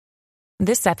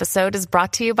This episode is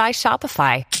brought to you by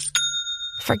Shopify.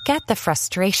 Forget the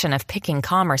frustration of picking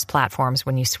commerce platforms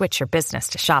when you switch your business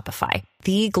to Shopify,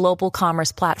 the global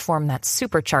commerce platform that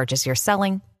supercharges your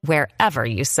selling wherever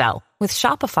you sell. With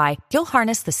Shopify, you'll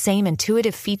harness the same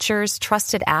intuitive features,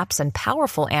 trusted apps, and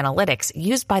powerful analytics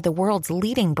used by the world's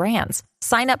leading brands.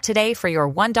 Sign up today for your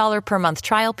 $1 per month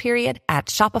trial period at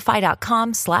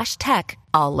shopify.com/tech,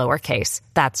 all lowercase.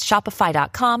 That's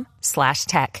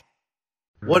shopify.com/tech.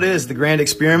 What is the Grand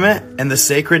Experiment and the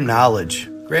Sacred Knowledge?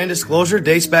 Grand Disclosure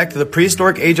dates back to the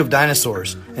prehistoric age of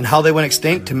dinosaurs and how they went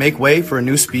extinct to make way for a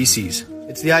new species.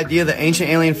 It's the idea that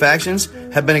ancient alien factions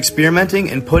have been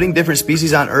experimenting and putting different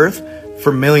species on Earth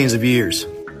for millions of years.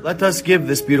 Let us give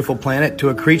this beautiful planet to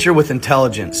a creature with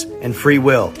intelligence and free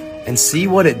will and see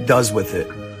what it does with it.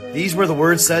 These were the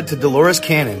words said to Dolores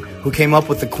Cannon, who came up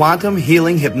with the quantum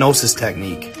healing hypnosis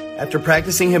technique. After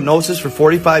practicing hypnosis for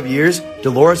 45 years,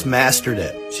 Dolores mastered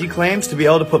it. She claims to be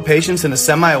able to put patients in a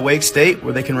semi-awake state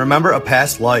where they can remember a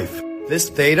past life. This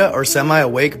theta or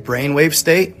semi-awake brainwave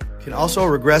state can also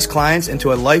regress clients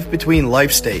into a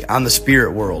life-between-life state on the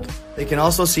spirit world. They can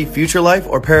also see future life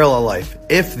or parallel life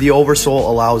if the Oversoul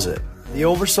allows it. The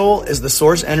Oversoul is the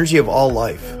source energy of all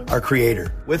life, our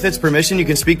creator. With its permission, you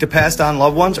can speak to passed on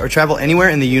loved ones or travel anywhere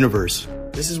in the universe.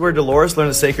 This is where Dolores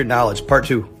learned the sacred knowledge, part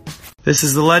 2. This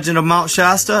is the legend of Mount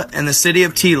Shasta and the city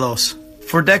of Telos.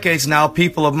 For decades now,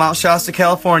 people of Mount Shasta,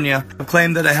 California, have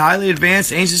claimed that a highly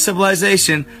advanced ancient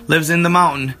civilization lives in the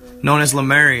mountain, known as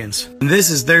Lemurians. And this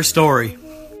is their story.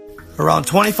 Around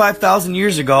 25,000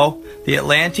 years ago, the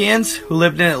Atlanteans, who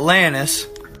lived in Atlantis,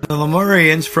 the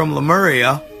Lemurians from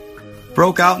Lemuria,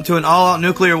 broke out into an all-out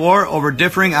nuclear war over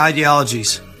differing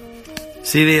ideologies.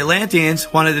 See, the Atlanteans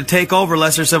wanted to take over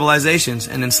lesser civilizations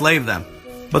and enslave them.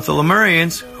 But the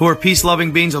Lemurians, who were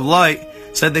peace-loving beings of light,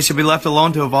 said they should be left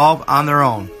alone to evolve on their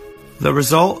own. The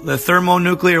result, the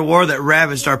thermonuclear war that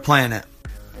ravaged our planet.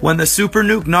 When the super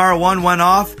nuke Nara 1 went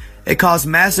off, it caused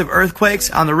massive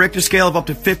earthquakes on the Richter scale of up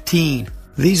to 15.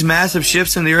 These massive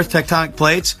shifts in the Earth's tectonic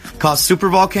plates caused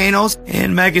supervolcanoes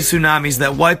and mega tsunamis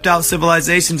that wiped out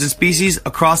civilizations and species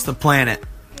across the planet.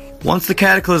 Once the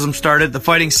cataclysm started, the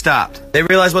fighting stopped. They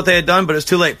realized what they had done, but it was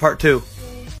too late, part 2.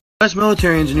 U.S.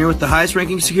 military engineer with the highest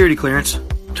ranking security clearance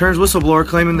turns whistleblower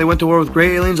claiming they went to war with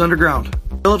gray aliens underground.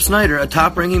 Philip Snyder, a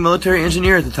top-ranking military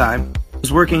engineer at the time,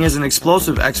 was working as an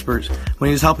explosive expert when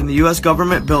he was helping the U.S.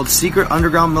 government build secret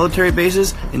underground military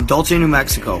bases in Dulce, New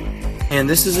Mexico. And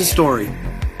this is his story.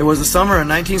 It was the summer of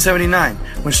 1979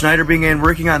 when Snyder began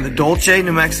working on the Dulce,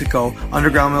 New Mexico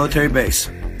underground military base.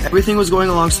 Everything was going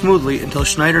along smoothly until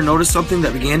Snyder noticed something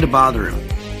that began to bother him.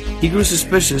 He grew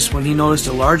suspicious when he noticed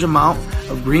a large amount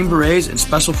of Green Berets and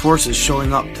Special Forces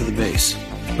showing up to the base.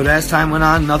 But as time went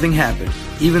on, nothing happened,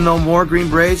 even though more Green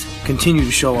Berets continued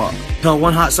to show up. Until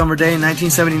one hot summer day in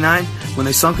 1979, when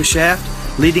they sunk a shaft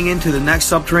leading into the next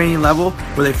subterranean level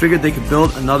where they figured they could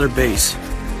build another base.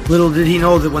 Little did he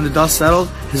know that when the dust settled,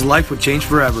 his life would change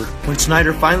forever. When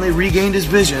Snyder finally regained his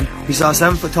vision, he saw a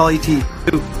 7-foot-tall ET.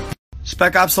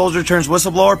 Spec Ops Soldier turns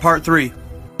whistleblower, part 3.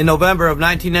 In November of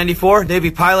 1994, Navy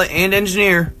pilot and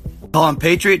engineer, call him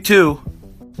Patriot 2,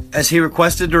 as he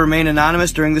requested to remain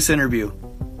anonymous during this interview,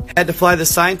 had to fly the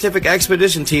scientific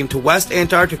expedition team to West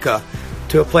Antarctica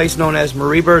to a place known as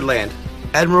Marie Byrd Land.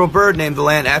 Admiral Byrd named the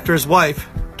land after his wife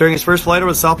during his first flight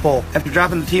over the South Pole. After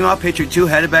dropping the team off, Patriot 2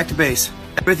 headed back to base.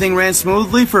 Everything ran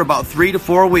smoothly for about 3 to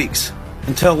 4 weeks,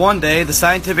 until one day the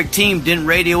scientific team didn't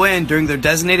radio in during their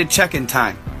designated check-in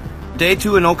time. Day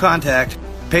 2 and no contact,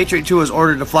 Patriot 2 was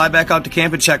ordered to fly back out to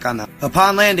camp and check on them.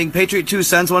 Upon landing, Patriot 2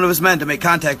 sends one of his men to make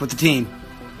contact with the team.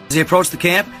 As he approached the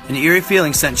camp, an eerie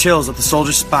feeling sent chills up the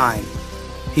soldier's spine.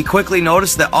 He quickly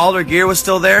noticed that all their gear was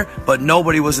still there, but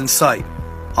nobody was in sight,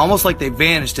 almost like they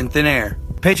vanished in thin air.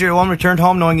 Patriot 1 returned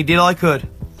home knowing he did all he could.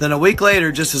 Then a week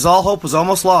later, just as all hope was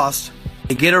almost lost,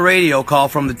 they get a radio call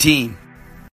from the team.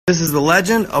 This is the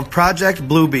legend of Project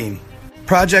Bluebeam.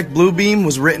 Project Bluebeam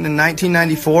was written in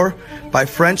 1994 by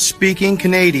French-speaking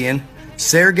Canadian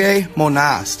Sergei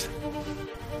Monast.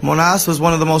 Monast was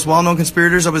one of the most well-known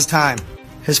conspirators of his time.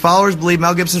 His followers believe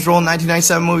Mel Gibson's role in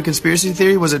 1997 movie Conspiracy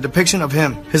Theory was a depiction of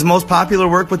him. His most popular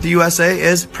work with the USA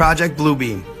is Project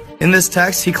Bluebeam. In this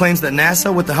text, he claims that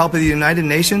NASA, with the help of the United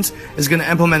Nations, is going to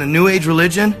implement a New Age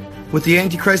religion. With the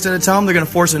Antichrist at its helm, they're going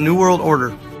to force a new world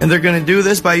order. And they're going to do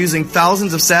this by using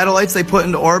thousands of satellites they put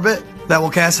into orbit that will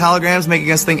cast holograms,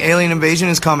 making us think alien invasion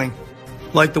is coming.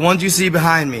 Like the ones you see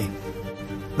behind me.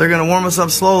 They're going to warm us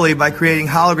up slowly by creating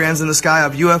holograms in the sky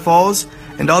of UFOs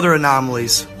and other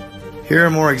anomalies. Here are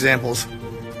more examples.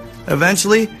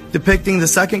 Eventually, depicting the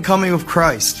second coming of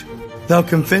Christ. They'll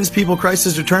convince people Christ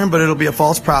has returned, but it'll be a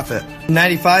false prophet. In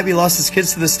 95, he lost his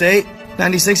kids to the state.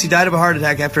 96, he died of a heart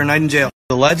attack after a night in jail.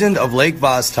 The legend of Lake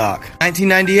Vostok.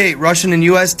 1998, Russian and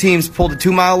U.S. teams pulled a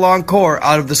 2-mile-long core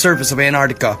out of the surface of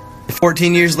Antarctica.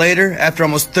 14 years later, after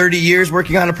almost 30 years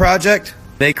working on a project,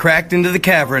 they cracked into the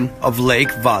cavern of Lake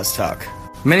Vostok.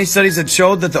 Many studies had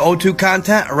showed that the O2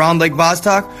 content around Lake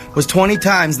Vostok was 20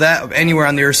 times that of anywhere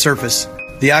on the Earth's surface.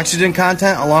 The oxygen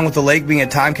content, along with the lake being a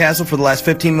time capsule for the last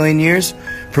 15 million years,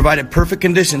 provided perfect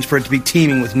conditions for it to be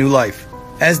teeming with new life.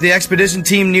 As the expedition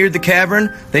team neared the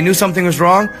cavern, they knew something was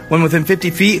wrong when within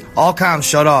 50 feet, all comms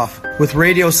shut off. With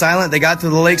radio silent, they got to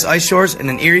the lake's ice shores and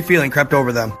an eerie feeling crept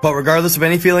over them. But regardless of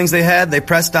any feelings they had, they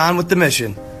pressed on with the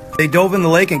mission. They dove in the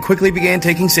lake and quickly began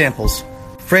taking samples.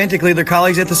 Frantically, their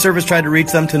colleagues at the surface tried to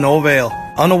reach them to no avail,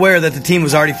 unaware that the team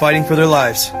was already fighting for their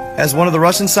lives. As one of the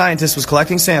Russian scientists was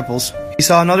collecting samples, he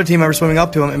saw another team member swimming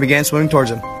up to him and began swimming towards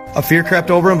him. A fear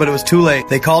crept over him, but it was too late.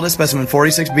 They called it specimen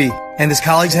 46B, and his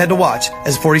colleagues had to watch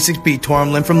as 46B tore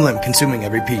him limb from limb, consuming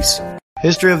every piece.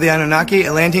 History of the Anunnaki,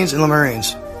 Atlanteans, and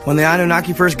Lemurians. When the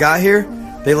Anunnaki first got here,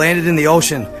 they landed in the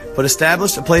ocean, but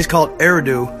established a place called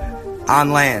Eridu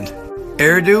on land.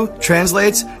 Eridu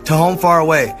translates to home far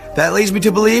away. That leads me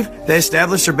to believe they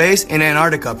established their base in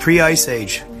Antarctica, pre-Ice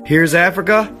Age. Here's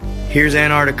Africa, here's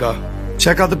Antarctica.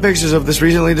 Check out the pictures of this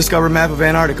recently discovered map of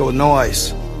Antarctica with no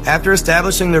ice. After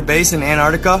establishing their base in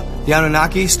Antarctica, the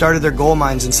Anunnaki started their gold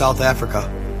mines in South Africa.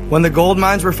 When the gold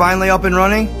mines were finally up and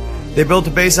running, they built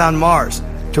a base on Mars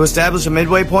to establish a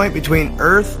midway point between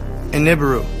Earth and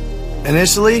Nibiru.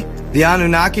 Initially, the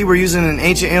Anunnaki were using an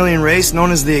ancient alien race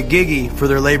known as the Agigi for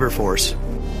their labor force.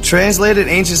 Translated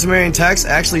ancient Sumerian text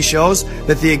actually shows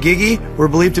that the Agigi were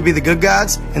believed to be the good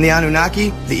gods and the Anunnaki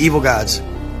the evil gods.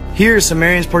 Here,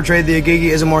 Sumerians portrayed the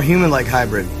Agigi as a more human-like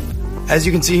hybrid. As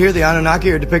you can see here, the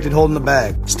Anunnaki are depicted holding the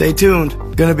bag. Stay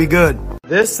tuned, gonna be good.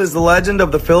 This is the legend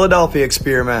of the Philadelphia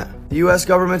experiment. The U.S.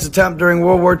 government's attempt during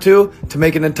World War II to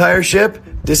make an entire ship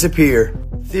disappear.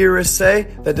 Theorists say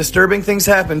that disturbing things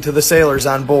happened to the sailors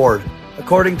on board.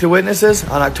 According to witnesses,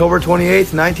 on October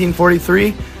 28,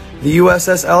 1943, the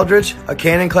USS Eldridge, a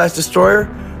Cannon-class destroyer,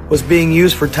 was being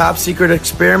used for top-secret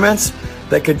experiments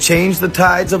that could change the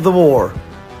tides of the war.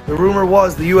 The rumor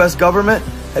was the U.S. government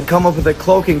had come up with a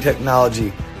cloaking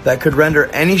technology that could render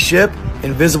any ship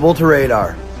invisible to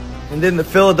radar. And in the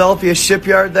Philadelphia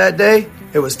shipyard that day,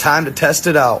 it was time to test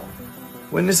it out.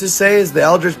 Witnesses say as the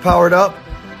Eldridge powered up,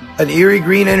 an eerie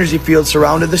green energy field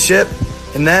surrounded the ship,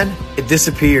 and then it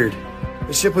disappeared.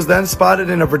 The ship was then spotted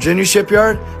in a Virginia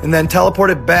shipyard and then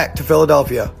teleported back to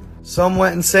Philadelphia. Some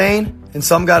went insane, and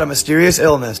some got a mysterious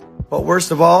illness. But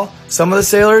worst of all, some of the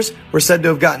sailors were said to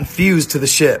have gotten fused to the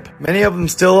ship. Many of them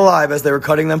still alive as they were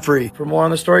cutting them free. For more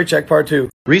on the story, check part 2.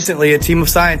 Recently, a team of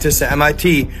scientists at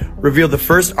MIT revealed the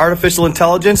first artificial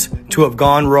intelligence to have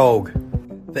gone rogue.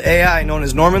 The AI, known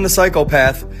as Norman the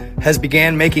Psychopath, has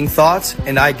began making thoughts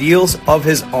and ideals of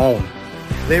his own.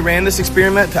 They ran this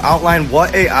experiment to outline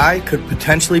what AI could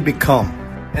potentially become,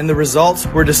 and the results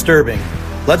were disturbing.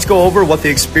 Let's go over what the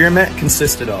experiment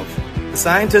consisted of. The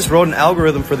scientists wrote an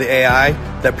algorithm for the AI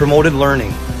that promoted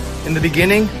learning. In the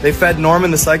beginning, they fed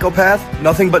Norman the Psychopath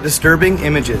nothing but disturbing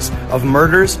images of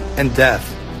murders and death,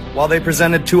 while they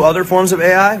presented 2 other forms of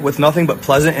AI with nothing but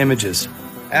pleasant images.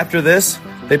 After this,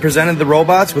 they presented the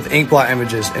robots with inkblot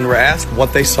images and were asked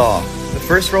what they saw. The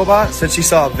first robot said she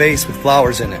saw a vase with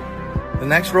flowers in it. The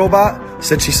next robot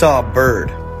said she saw a bird.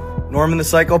 Norman the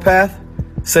Psychopath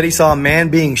said he saw a man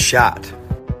being shot.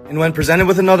 And when presented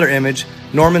with another image,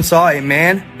 Norman saw a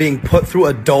man being put through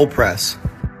a dough press.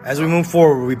 As we move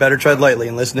forward, we better tread lightly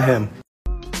and listen to him.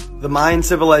 The Mayan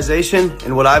civilization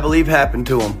and what I believe happened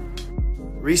to them.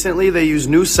 Recently, they used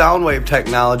new sound wave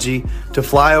technology to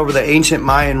fly over the ancient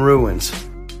Mayan ruins.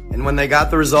 And when they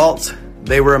got the results,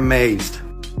 they were amazed.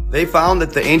 They found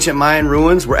that the ancient Mayan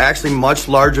ruins were actually much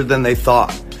larger than they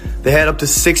thought. They had up to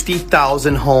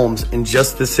 60,000 homes in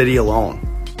just the city alone.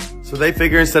 So they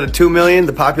figure instead of 2 million,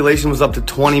 the population was up to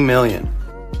 20 million.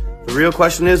 The real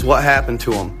question is, what happened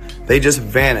to them? They just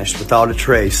vanished without a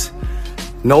trace.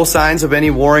 No signs of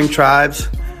any warring tribes,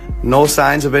 no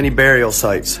signs of any burial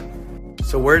sites.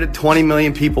 So where did 20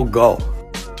 million people go?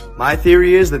 My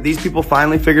theory is that these people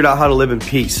finally figured out how to live in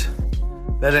peace.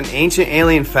 That an ancient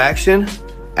alien faction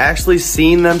actually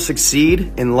seen them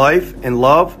succeed in life and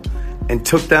love and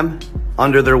took them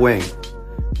under their wing.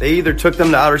 They either took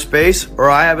them to outer space, or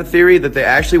I have a theory that they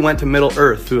actually went to Middle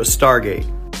Earth through a Stargate.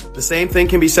 The same thing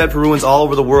can be said for ruins all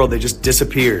over the world. They just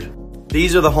disappeared.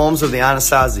 These are the homes of the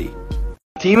Anasazi.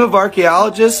 A team of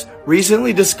archaeologists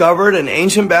recently discovered an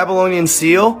ancient Babylonian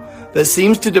seal that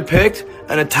seems to depict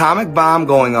an atomic bomb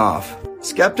going off.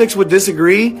 Skeptics would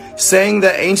disagree, saying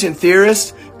that ancient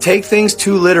theorists take things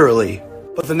too literally.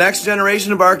 But the next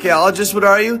generation of archaeologists would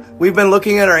argue we've been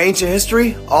looking at our ancient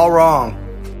history all wrong.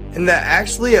 And that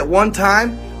actually at one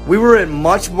time, we were a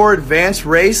much more advanced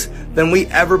race than we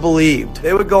ever believed.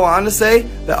 They would go on to say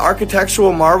that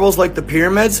architectural marvels like the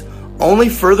pyramids only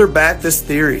further back this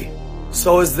theory.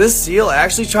 So is this seal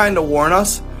actually trying to warn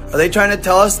us? Are they trying to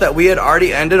tell us that we had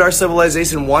already ended our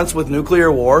civilization once with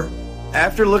nuclear war?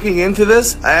 After looking into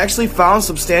this, I actually found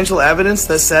substantial evidence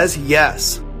that says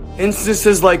yes.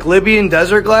 Instances like Libyan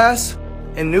desert glass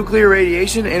and nuclear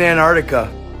radiation in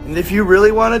Antarctica. And if you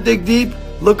really want to dig deep,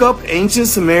 look up ancient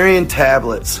Sumerian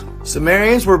tablets.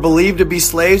 Sumerians were believed to be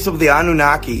slaves of the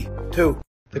Anunnaki. 2.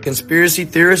 The conspiracy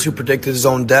theorist who predicted his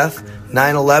own death,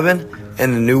 9/11,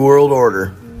 and the New World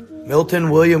Order. Milton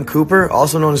William Cooper,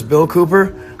 also known as Bill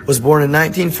Cooper, was born in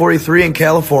 1943 in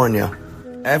California.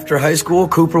 After high school,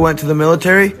 Cooper went to the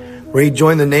military, where he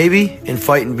joined the Navy and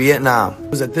fight in Vietnam. It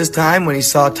was at this time when he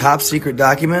saw top secret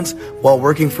documents while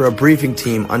working for a briefing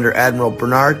team under Admiral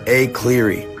Bernard A.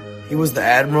 Cleary. He was the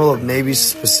Admiral of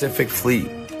Navy's Pacific Fleet.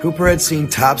 Cooper had seen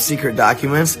top secret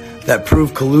documents that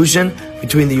proved collusion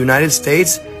between the United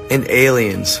States and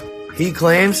aliens. He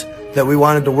claims that we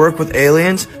wanted to work with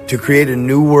aliens to create a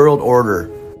new world order.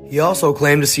 He also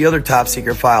claimed to see other top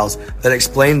secret files that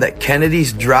explained that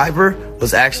Kennedy's driver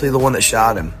was actually the one that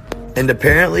shot him. And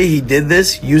apparently he did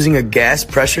this using a gas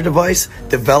pressure device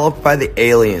developed by the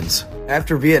aliens.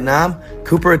 After Vietnam,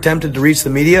 Cooper attempted to reach the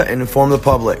media and inform the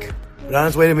public. But on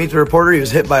his way to meet the reporter, he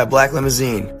was hit by a black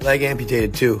limousine. Leg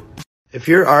amputated too. If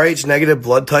you're Rh negative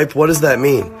blood type, what does that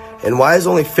mean? And why is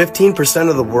only 15%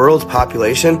 of the world's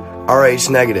population Rh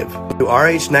negative? Do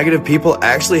Rh negative people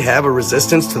actually have a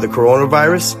resistance to the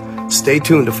coronavirus? Stay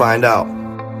tuned to find out.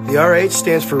 The Rh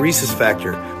stands for rhesus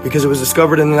factor because it was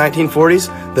discovered in the 1940s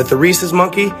that the rhesus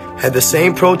monkey had the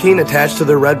same protein attached to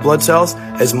their red blood cells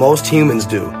as most humans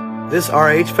do. This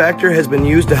Rh factor has been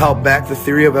used to help back the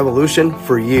theory of evolution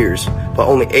for years, but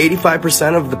only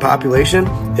 85% of the population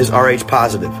is Rh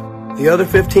positive. The other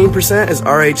 15% is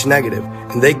Rh negative,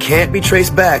 and they can't be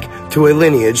traced back to a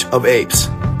lineage of apes.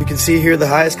 You can see here the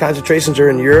highest concentrations are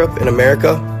in Europe and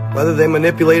America. Whether they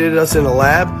manipulated us in a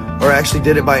lab or actually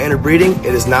did it by interbreeding,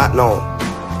 it is not known.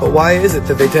 But why is it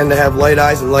that they tend to have light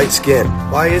eyes and light skin?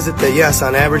 Why is it that, yes,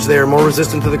 on average they are more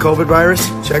resistant to the COVID virus?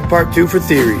 Check part 2 for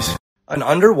theories. An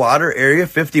underwater Area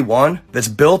 51 that's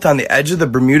built on the edge of the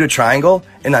Bermuda Triangle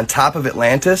and on top of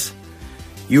Atlantis?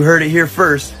 You heard it here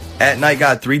first at Night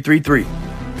God 333.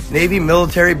 Navy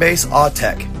Military Base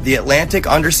AUTEC, the Atlantic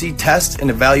Undersea Test and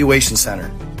Evaluation Center.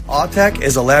 AUTEC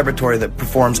is a laboratory that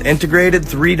performs integrated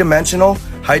three-dimensional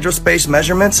hydrospace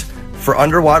measurements for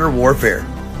underwater warfare.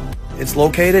 It's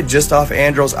located just off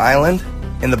Andros Island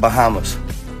in the Bahamas.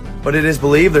 But it is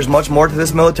believed there's much more to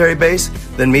this military base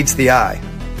than meets the eye,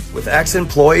 with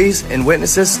ex-employees and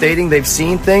witnesses stating they've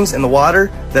seen things in the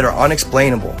water that are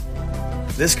unexplainable.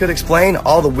 This could explain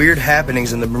all the weird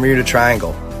happenings in the Bermuda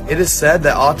Triangle. It is said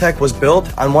that AUTEC was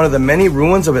built on one of the many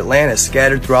ruins of Atlantis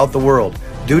scattered throughout the world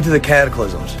due to the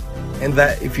cataclysms, and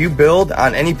that if you build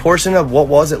on any portion of what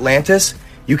was Atlantis,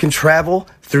 you can travel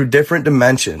through different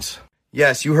dimensions.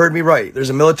 Yes, you heard me right. There's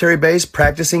a military base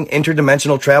practicing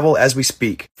interdimensional travel as we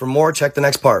speak. For more, check the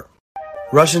next part.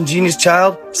 Russian genius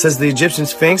child says the Egyptian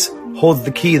Sphinx holds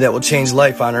the key that will change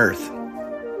life on Earth.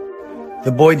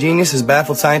 The boy genius has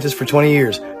baffled scientists for 20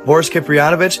 years. Boris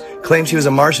Kiprianovich claims he was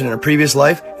a Martian in a previous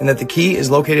life and that the key is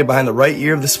located behind the right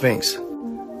ear of the Sphinx.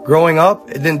 Growing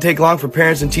up, it didn't take long for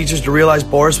parents and teachers to realize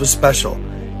Boris was special.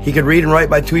 He could read and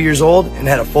write by 2 years old and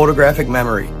had a photographic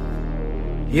memory.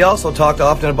 He also talked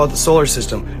often about the solar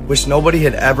system, which nobody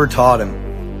had ever taught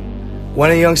him.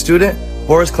 When a young student,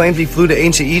 Boris claimed he flew to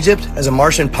ancient Egypt as a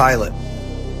Martian pilot.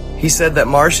 He said that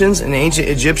Martians and ancient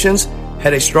Egyptians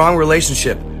had a strong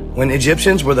relationship when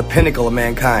Egyptians were the pinnacle of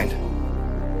mankind.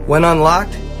 When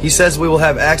unlocked, he says we will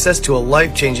have access to a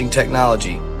life-changing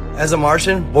technology. As a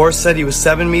Martian, Boris said he was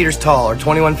 7 meters tall, or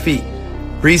 21 feet,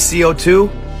 breathed CO2,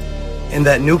 and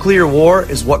that nuclear war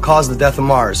is what caused the death of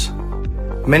Mars.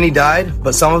 Many died,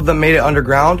 but some of them made it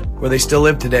underground, where they still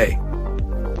live today.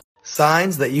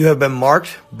 Signs that you have been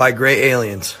marked by gray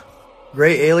aliens.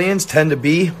 Gray aliens tend to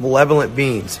be malevolent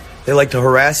beings. They like to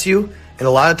harass you, and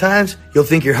a lot of times you'll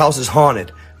think your house is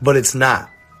haunted, but it's not.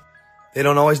 They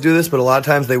don't always do this, but a lot of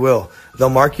times they will. They'll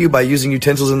mark you by using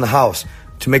utensils in the house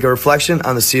to make a reflection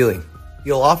on the ceiling.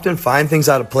 You'll often find things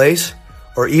out of place,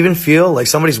 or even feel like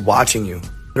somebody's watching you.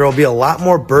 There will be a lot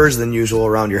more birds than usual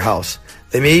around your house.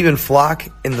 They may even flock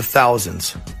in the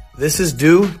thousands. This is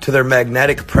due to their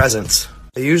magnetic presence.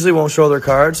 They usually won't show their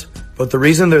cards, But the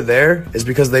reason they're there is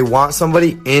because they want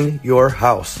somebody in your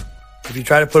house. If you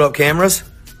try to put up cameras,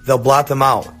 they'll blot them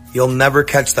out. You'll never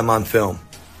catch them on film.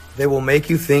 They will make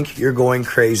you think you're going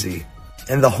crazy.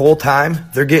 And the whole time,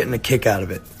 they're getting a kick out of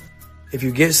it. If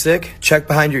you get sick, check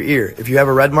behind your ear. If you have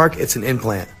a red mark, it's an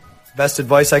implant. Best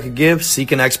advice I could give,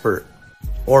 seek an expert.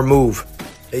 Or move.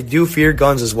 They do fear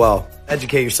guns as well.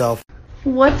 Educate yourself.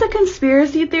 What's a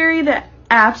conspiracy theory that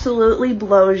absolutely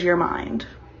blows your mind?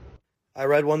 I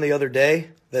read one the other day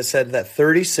that said that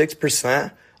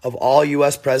 36% of all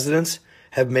U.S. presidents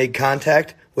have made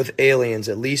contact with aliens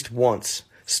at least once,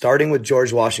 starting with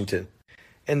George Washington,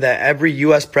 and that every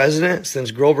U.S. president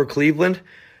since Grover Cleveland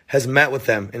has met with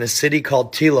them in a city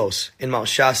called Telos in Mount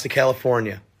Shasta,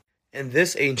 California. And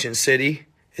this ancient city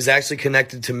is actually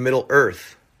connected to Middle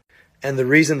Earth. And the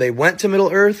reason they went to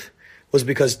Middle Earth was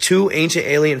because two ancient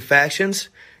alien factions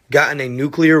got in a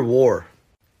nuclear war.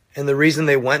 And the reason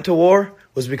they went to war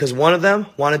was because one of them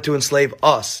wanted to enslave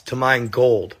us to mine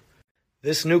gold.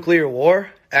 This nuclear war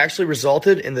actually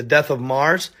resulted in the death of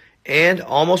Mars and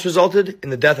almost resulted in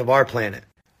the death of our planet.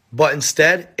 But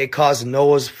instead, it caused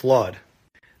Noah's flood.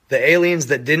 The aliens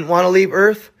that didn't want to leave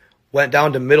Earth went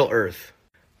down to Middle Earth,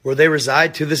 where they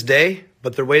reside to this day,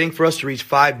 but they're waiting for us to reach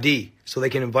 5D so they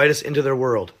can invite us into their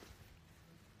world.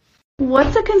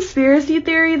 What's a conspiracy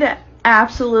theory that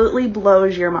absolutely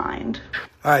blows your mind?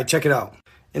 All right, check it out.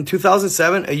 In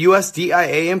 2007, a U.S.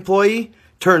 DIA employee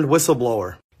turned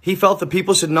whistleblower. He felt that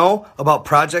people should know about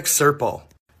Project Serpo.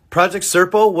 Project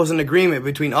Serpo was an agreement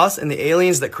between us and the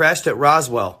aliens that crashed at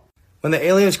Roswell. When the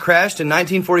aliens crashed in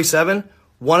 1947,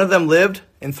 one of them lived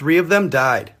and 3 of them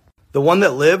died. The one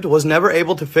that lived was never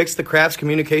able to fix the craft's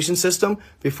communication system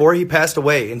before he passed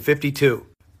away in 1952.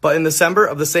 But in December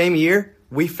of the same year,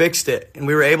 we fixed it and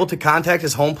we were able to contact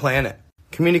his home planet.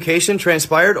 Communication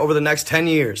transpired over the next 10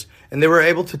 years, and they were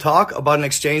able to talk about an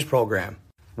exchange program.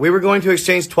 We were going to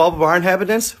exchange 12 of our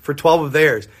inhabitants for 12 of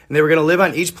theirs, and they were going to live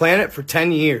on each planet for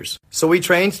 10 years. So we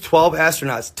trained 12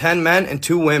 astronauts, 10 men and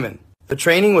 2 women. The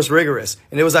training was rigorous,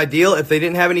 and it was ideal if they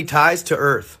didn't have any ties to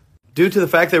Earth, due to the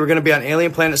fact they were going to be on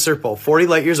alien planet Serpo, 40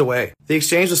 light years away. The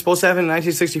exchange was supposed to happen in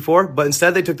 1964, but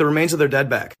instead they took the remains of their dead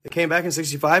back. They came back in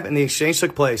 65, and the exchange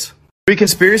took place. 3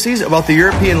 conspiracies about the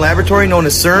European laboratory known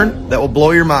as CERN that will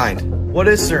blow your mind. What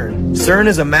is CERN? CERN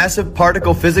is a massive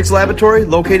particle physics laboratory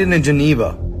located in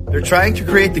Geneva. They're trying to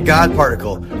create the God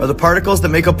particle, or the particles that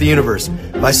make up the universe,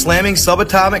 by slamming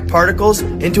subatomic particles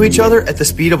into each other at the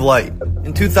speed of light.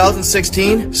 In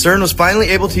 2016, CERN was finally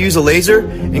able to use a laser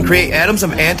and create atoms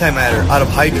of antimatter out of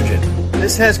hydrogen.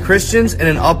 This has Christians in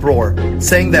an uproar,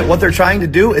 saying that what they're trying to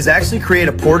do is actually create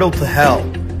a portal to hell.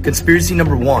 Conspiracy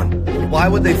number 1. Why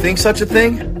would they think such a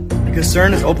thing? Because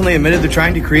CERN has openly admitted they're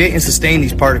trying to create and sustain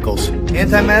these particles.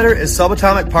 Antimatter is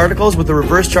subatomic particles with a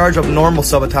reverse charge of normal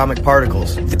subatomic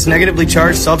particles. This negatively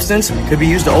charged substance could be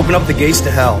used to open up the gates to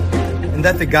hell. And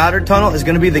that the Goddard Tunnel is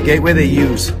going to be the gateway they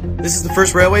use. This is the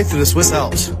first railway through the Swiss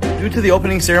Alps. Due to the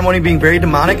opening ceremony being very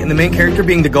demonic and the main character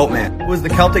being the Goatman, who is the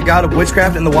Celtic god of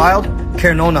witchcraft in the wild,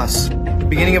 Cernunnos. The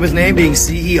beginning of his name being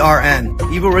C-E-R-N.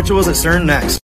 Evil rituals at CERN next.